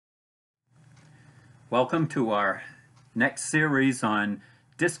Welcome to our next series on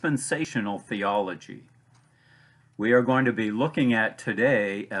dispensational theology. We are going to be looking at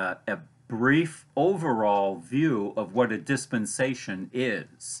today a brief overall view of what a dispensation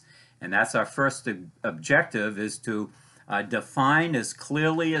is. And that's our first objective, is to define as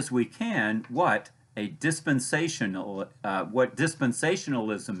clearly as we can what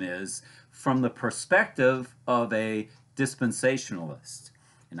dispensationalism is from the perspective of a dispensationalist.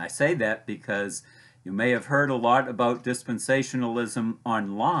 And I say that because you may have heard a lot about dispensationalism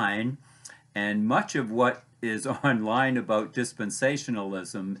online, and much of what is online about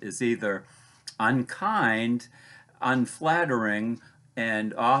dispensationalism is either unkind, unflattering,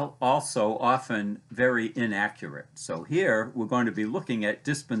 and also often very inaccurate. So here we're going to be looking at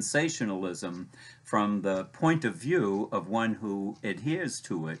dispensationalism from the point of view of one who adheres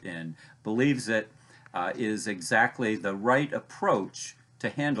to it and believes it is exactly the right approach to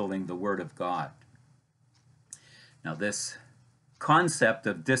handling the Word of God. Now, this concept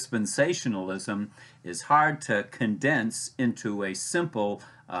of dispensationalism is hard to condense into a simple,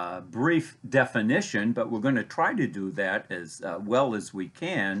 brief definition, but we're going to try to do that as well as we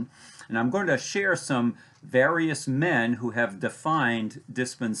can. And I'm going to share some various men who have defined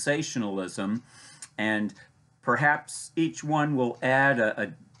dispensationalism, and perhaps each one will add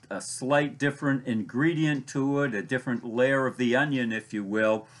a slight different ingredient to it, a different layer of the onion, if you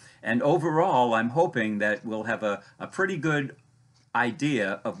will. And overall, I'm hoping that we'll have a pretty good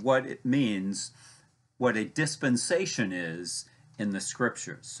idea of what it means, what a dispensation is in the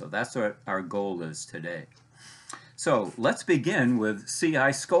Scriptures. So that's what our goal is today. So let's begin with C.I.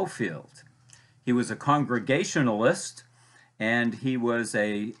 Scofield. He was a Congregationalist, and he was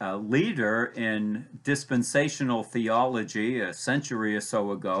a leader in dispensational theology a century or so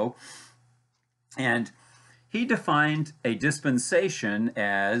ago. And he defined a dispensation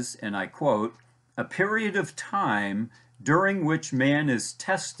as, and I quote, "a period of time during which man is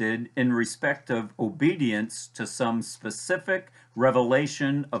tested in respect of obedience to some specific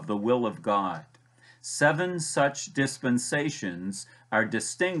revelation of the will of God. 7 such dispensations are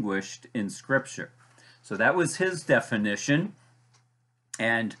distinguished in Scripture." So that was his definition,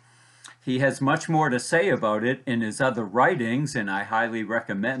 and he has much more to say about it in his other writings, and I highly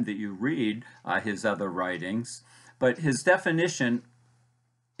recommend that you read his other writings. But his definition,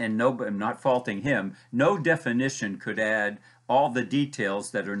 and I'm not faulting him, no definition could add all the details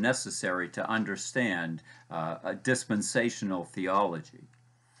that are necessary to understand a dispensational theology.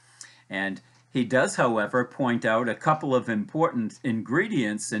 And he does, however, point out a couple of important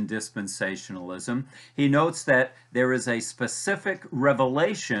ingredients in dispensationalism. He notes that there is a specific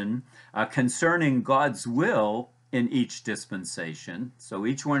revelation concerning God's will in each dispensation. So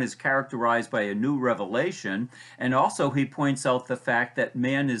each one is characterized by a new revelation. And also he points out the fact that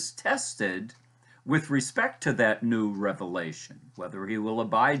man is tested with respect to that new revelation, whether he will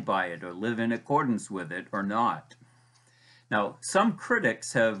abide by it or live in accordance with it or not. Now, some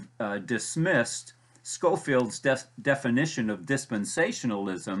critics have dismissed Scofield's definition of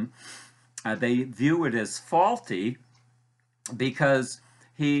dispensationalism. They view it as faulty because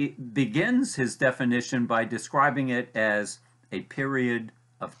he begins his definition by describing it as a period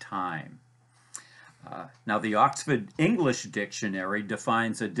of time. Now, the Oxford English Dictionary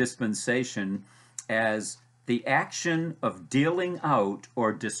defines a dispensation as the action of dealing out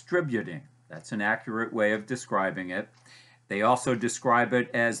or distributing. That's an accurate way of describing it. They also describe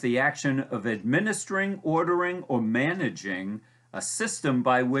it as the action of administering, ordering, or managing a system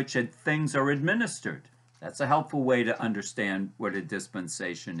by which things are administered. That's a helpful way to understand what a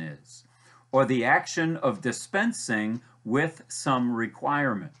dispensation is. Or the action of dispensing with some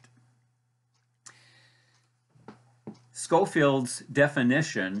requirement. Scofield's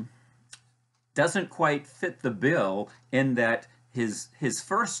definition doesn't quite fit the bill in that his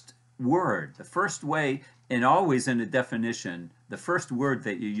first word, the first way, and always in a definition, the first word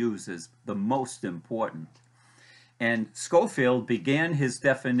that you use is the most important. And Scofield began his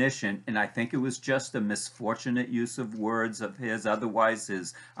definition, and I think it was just a misfortunate use of words of his, otherwise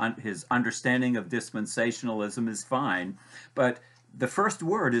his understanding of dispensationalism is fine. But the first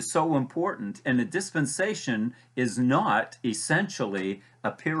word is so important, and a dispensation is not essentially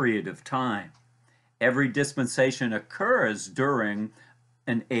a period of time. Every dispensation occurs during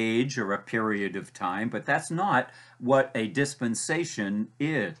an age or a period of time, but that's not what a dispensation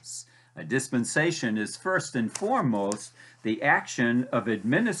is. A dispensation is first and foremost the action of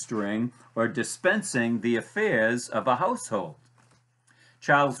administering or dispensing the affairs of a household.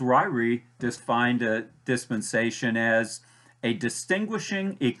 Charles Ryrie defined a dispensation as a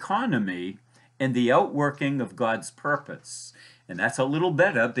distinguishing economy in the outworking of God's purpose. And that's a little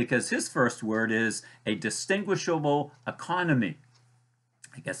better because his first word is a distinguishable economy.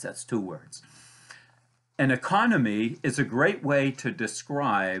 I guess that's two words. An economy is a great way to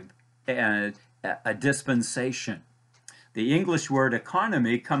describe a dispensation. The English word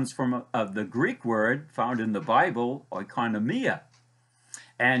economy comes from the Greek word found in the Bible, oikonomia.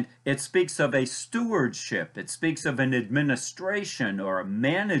 And it speaks of a stewardship. It speaks of an administration or a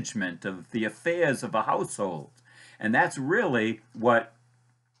management of the affairs of a household. And that's really what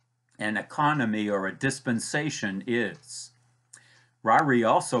an economy or a dispensation is. Ryrie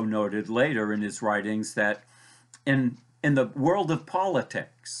also noted later in his writings that in the world of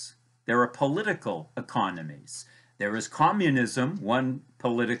politics, there are political economies. There is communism, one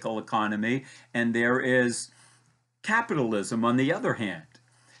political economy, and there is capitalism on the other hand.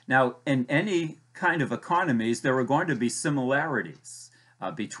 Now, in any kind of economies, there are going to be similarities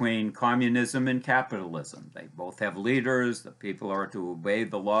between communism and capitalism. They both have leaders, the people are to obey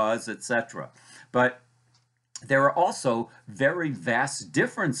the laws, etc. But there are also very vast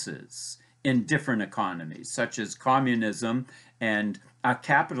differences in different economies, such as communism and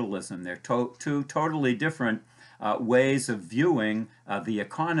capitalism. They're two totally different ways of viewing the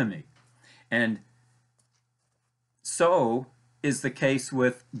economy. And so is the case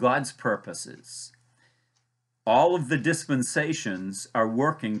with God's purposes. All of the dispensations are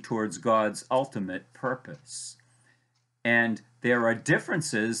working towards God's ultimate purpose. And there are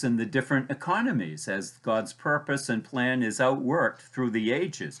differences in the different economies as God's purpose and plan is outworked through the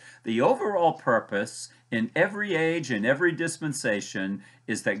ages. The overall purpose in every age and every dispensation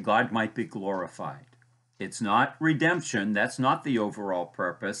is that God might be glorified. It's not redemption. That's not the overall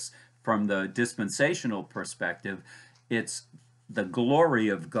purpose from the dispensational perspective. It's the glory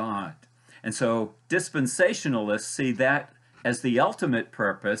of God. And so dispensationalists see that as the ultimate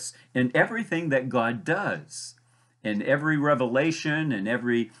purpose in everything that God does. In every revelation, in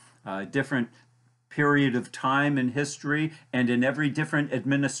every different period of time in history, and in every different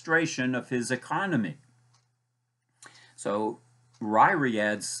administration of his economy. So Ryrie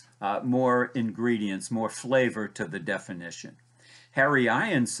adds more ingredients, more flavor to the definition. Harry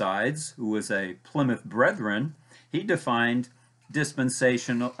Ironsides, who was a Plymouth Brethren, he defined a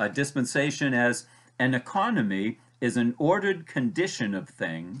dispensation as an economy is an ordered condition of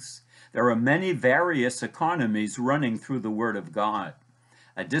things. There are many various economies running through the Word of God.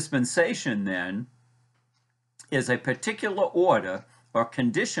 A dispensation, then, is a particular order or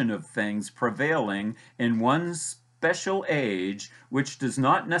condition of things prevailing in one special age which does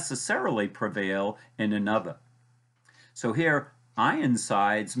not necessarily prevail in another. So here,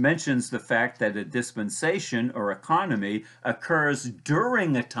 Ironsides mentions the fact that a dispensation or economy occurs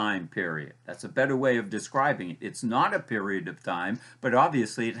during a time period. That's a better way of describing it. It's not a period of time, but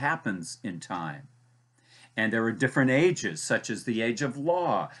obviously it happens in time. And there are different ages, such as the age of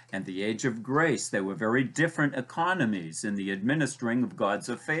law and the age of grace. There were very different economies in the administering of God's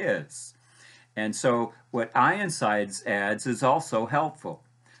affairs. And so what Ironsides adds is also helpful.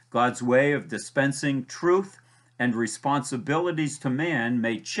 God's way of dispensing truth and responsibilities to man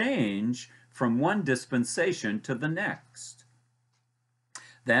may change from one dispensation to the next.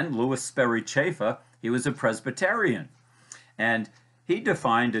 Then Louis Sperry Chafer, he was a Presbyterian, and he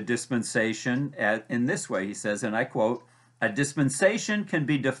defined a dispensation in this way. He says, and I quote, "A dispensation can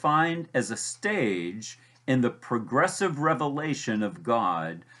be defined as a stage in the progressive revelation of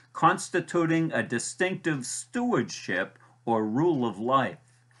God, constituting a distinctive stewardship or rule of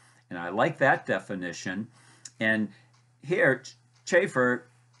life." And I like that definition. And here, Chafer,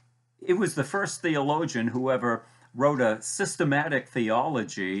 he was the first theologian who ever wrote a systematic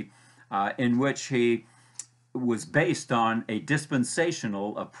theology in which he was based on a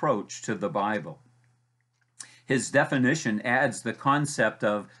dispensational approach to the Bible. His definition adds the concept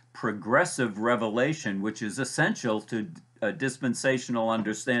of progressive revelation, which is essential to a dispensational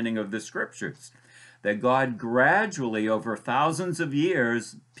understanding of the Scriptures. That God gradually, over thousands of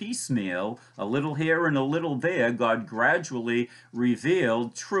years, piecemeal, a little here and a little there, God gradually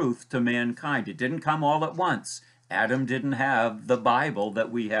revealed truth to mankind. It didn't come all at once. Adam didn't have the Bible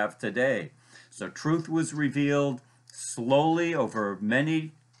that we have today. So truth was revealed slowly over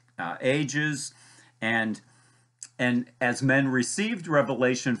many ages, and as men received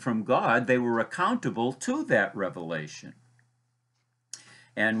revelation from God, they were accountable to that revelation.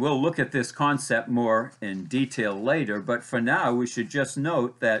 And we'll look at this concept more in detail later, but for now we should just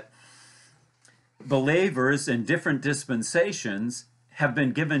note that believers in different dispensations have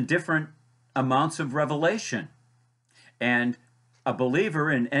been given different amounts of revelation. And a believer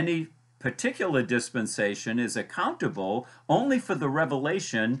in any particular dispensation is accountable only for the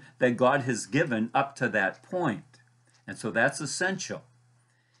revelation that God has given up to that point. And so that's essential.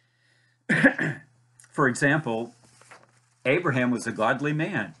 For example, Abraham was a godly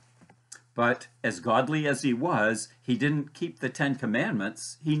man, but as godly as he was, he didn't keep the Ten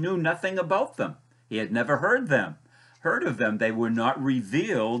Commandments. He knew nothing about them. He had never heard of them. They were not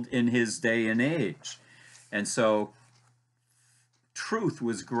revealed in his day and age. And so truth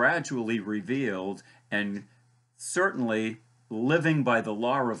was gradually revealed, and certainly living by the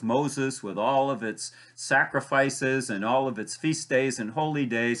law of Moses with all of its sacrifices and all of its feast days and holy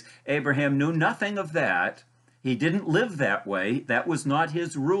days, Abraham knew nothing of that. He didn't live that way. That was not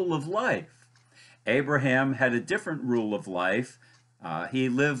his rule of life. Abraham had a different rule of life. He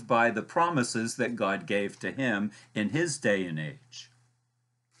lived by the promises that God gave to him in his day and age.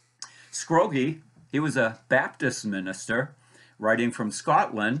 Scroggie, he was a Baptist minister writing from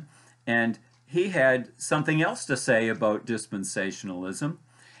Scotland, and he had something else to say about dispensationalism.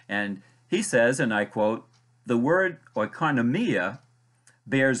 And he says, and I quote, "The word oikonomia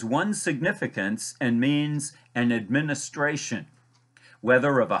bears one significance and means an administration,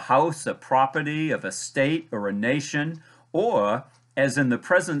 whether of a house, a property, of a state, or a nation, or, as in the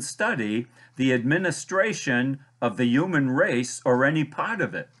present study, the administration of the human race or any part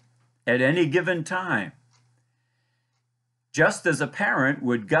of it at any given time. Just as a parent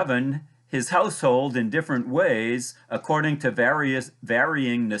would govern his household in different ways according to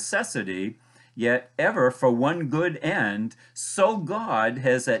varying necessity, yet ever for one good end, so God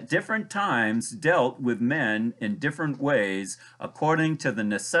has at different times dealt with men in different ways according to the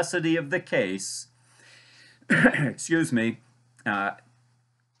necessity of the case, excuse me,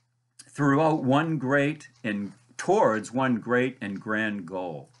 throughout one great and towards one great and grand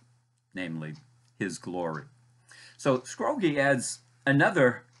goal, namely his glory." So Scroggie adds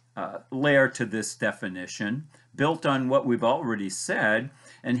another layer to this definition, built on what we've already said,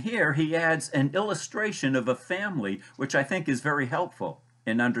 and here he adds an illustration of a family, which I think is very helpful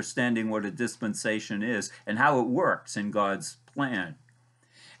in understanding what a dispensation is and how it works in God's plan.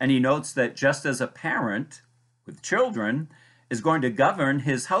 And he notes that just as a parent with children is going to govern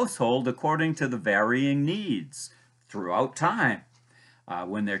his household according to the varying needs throughout time.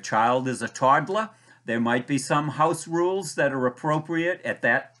 When their child is a toddler, there might be some house rules that are appropriate at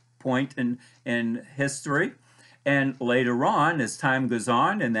that point in history. And later on, as time goes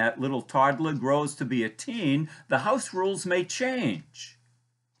on and that little toddler grows to be a teen, the house rules may change.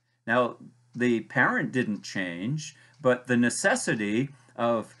 Now, the parent didn't change, but the necessity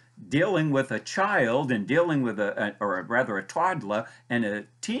of dealing with a child and dealing with a toddler and a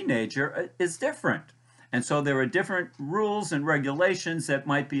teenager is different. And so there are different rules and regulations that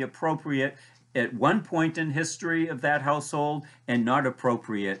might be appropriate at one point in history of that household and not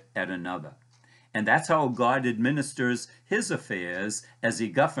appropriate at another. And that's how God administers his affairs as he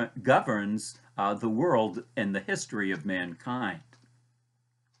governs the world and the history of mankind.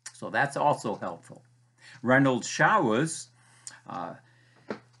 So that's also helpful. Reynold Showers,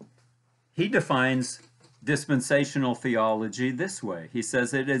 he defines dispensational theology this way. He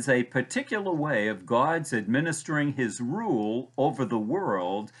says it is a particular way of God's administering his rule over the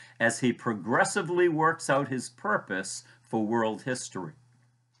world as he progressively works out his purpose for world history.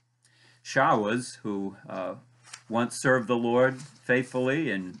 Showers, who once served the Lord faithfully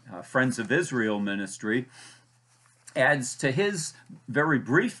in Friends of Israel ministry, adds to his very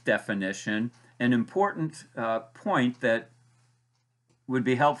brief definition an important point that would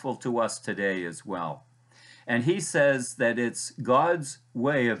be helpful to us today as well. And he says that it's God's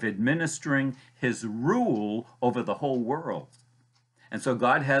way of administering his rule over the whole world. And so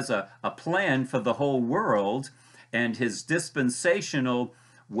God has a plan for the whole world, and his dispensational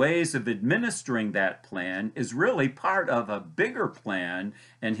ways of administering that plan is really part of a bigger plan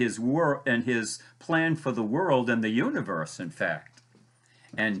and his plan for the world and the universe, in fact.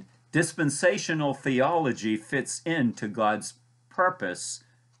 And dispensational theology fits into God's purpose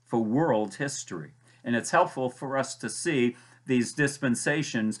for world history. And it's helpful for us to see these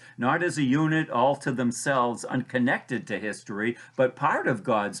dispensations not as a unit all to themselves, unconnected to history, but part of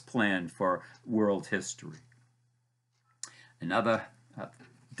God's plan for world history. Another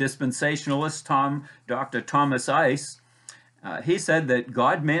dispensationalist, Dr. Thomas Ice, he said that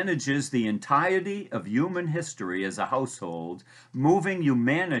God manages the entirety of human history as a household, moving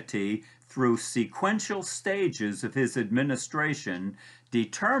humanity through sequential stages of his administration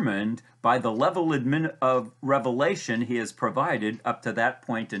determined by the level of revelation he has provided up to that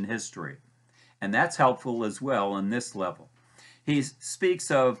point in history. And that's helpful as well on this level. He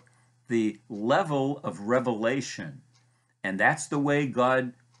speaks of the level of revelation, and that's the way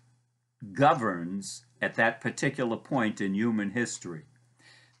God governs at that particular point in human history.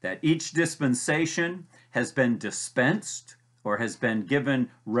 That each dispensation has been dispensed or has been given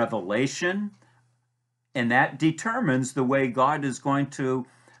revelation, and that determines the way God is going to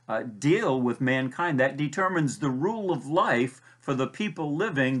deal with mankind. That determines the rule of life for the people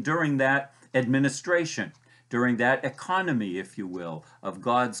living during that administration, during that economy, if you will, of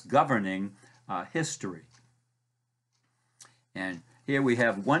God's governing history. And here we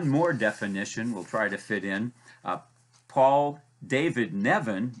have one more definition we'll try to fit in. Paul David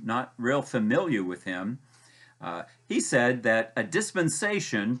Nevin, not real familiar with him, he said that a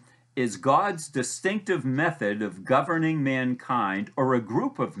dispensation is God's distinctive method of governing mankind or a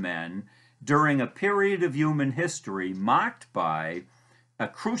group of men during a period of human history marked by a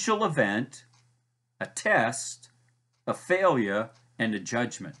crucial event, a test, a failure, and a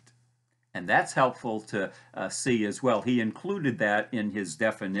judgment. And that's helpful to see as well. He included that in his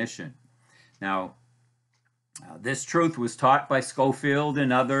definition. Now, this truth was taught by Schofield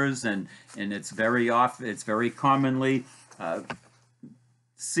and others, and it's very commonly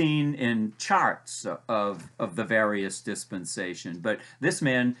seen in charts of the various dispensations. But this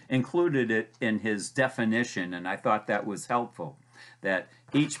man included it in his definition, and I thought that was helpful. That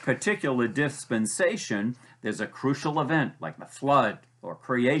each particular dispensation, there's a crucial event like the flood or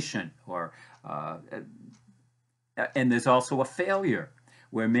creation, or and there's also a failure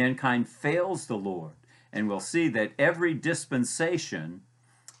where mankind fails the Lord. And we'll see that every dispensation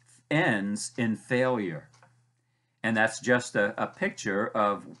ends in failure. And that's just a picture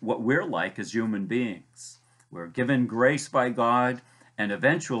of what we're like as human beings. We're given grace by God, and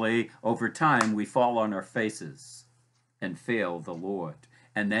eventually, over time, we fall on our faces and fail the Lord.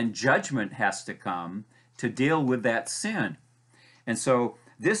 And then judgment has to come to deal with that sin. And so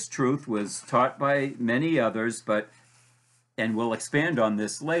this truth was taught by many others, and we'll expand on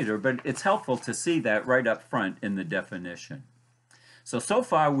this later, but it's helpful to see that right up front in the definition. So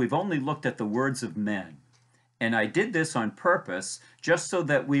far we've only looked at the words of men. And I did this on purpose just so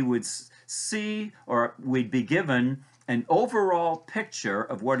that we would see, or we'd be given an overall picture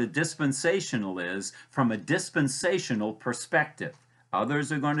of what a dispensational is from a dispensational perspective.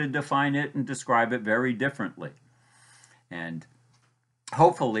 Others are going to define it and describe it very differently. And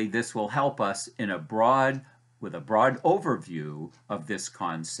hopefully this will help us with a broad overview of this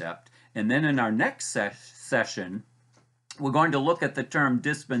concept. And then in our next session, we're going to look at the term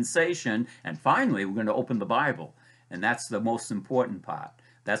dispensation, and finally we're going to open the Bible. And that's the most important part.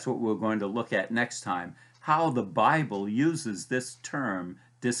 That's what we're going to look at next time, how the Bible uses this term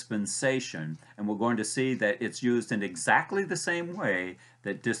dispensation. And we're going to see that it's used in exactly the same way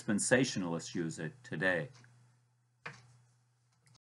that dispensationalists use it today.